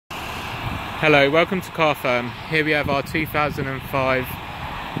Hello, welcome to Car Firm. Here we have our 2005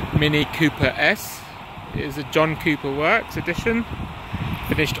 Mini Cooper S. It is a John Cooper Works edition,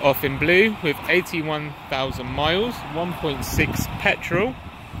 finished off in blue with 81,000 miles, 1.6 petrol,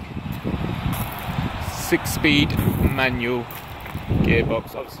 6-speed manual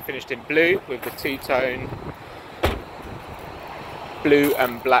gearbox, obviously finished in blue with the two-tone blue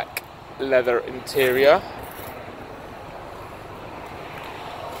and black leather interior.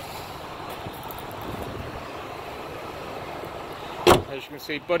 As you can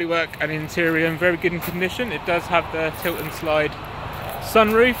see, bodywork and interior in very good condition. It does have the tilt and slide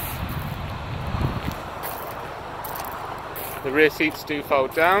sunroof. The rear seats do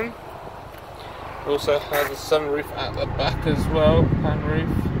fold down. It also has a sunroof at the back as well, pan roof,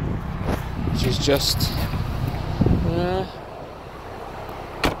 which is just there.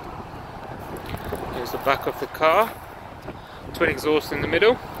 Here's the back of the car. Twin exhaust in the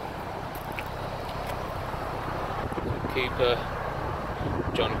middle.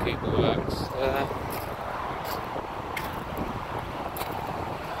 John Cooper Works there.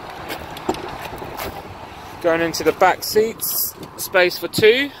 Going into the back seats, space for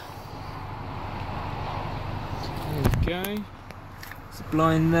two. There we go. There's a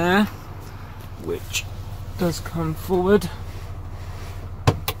blind there, which does come forward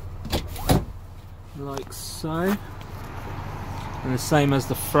like so, and the same as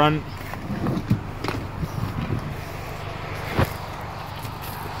the front.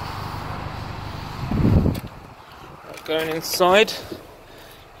 Going inside,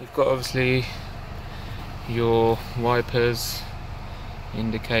 you've got obviously your wipers,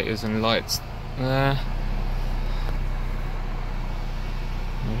 indicators and lights there.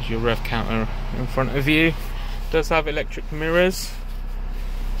 There's your rev counter in front of you. It does have electric mirrors,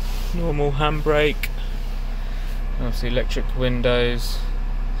 normal handbrake, obviously electric windows,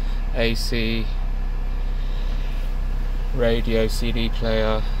 AC, radio, CD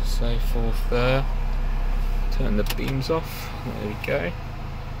player, so forth there. Turn the beams off, there we go.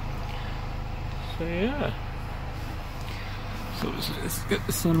 So yeah, so let's get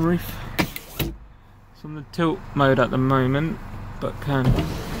the sunroof. It's on the tilt mode at the moment, but can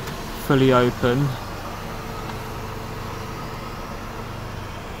fully open.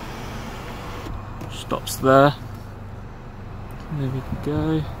 Stops there. There we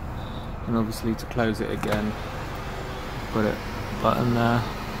go. And obviously to close it again, got it button there.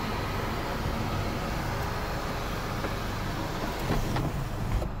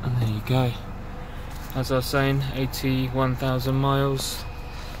 There you go. As I was saying, 81,000 miles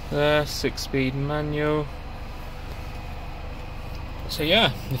there, 6-speed manual. So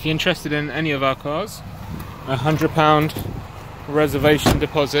yeah, if you're interested in any of our cars, a £100 reservation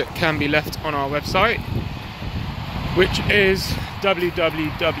deposit can be left on our website, which is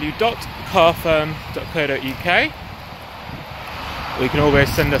www.carfirm.co.uk. or you can always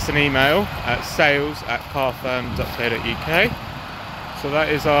send us an email at sales@carfirm.co.uk. So that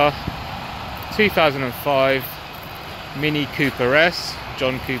is our 2005 Mini Cooper S,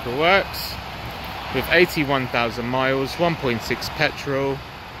 John Cooper Works, with 81,000 miles, 1.6 petrol,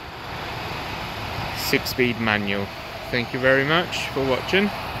 6-speed manual. Thank you very much for watching.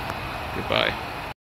 Goodbye.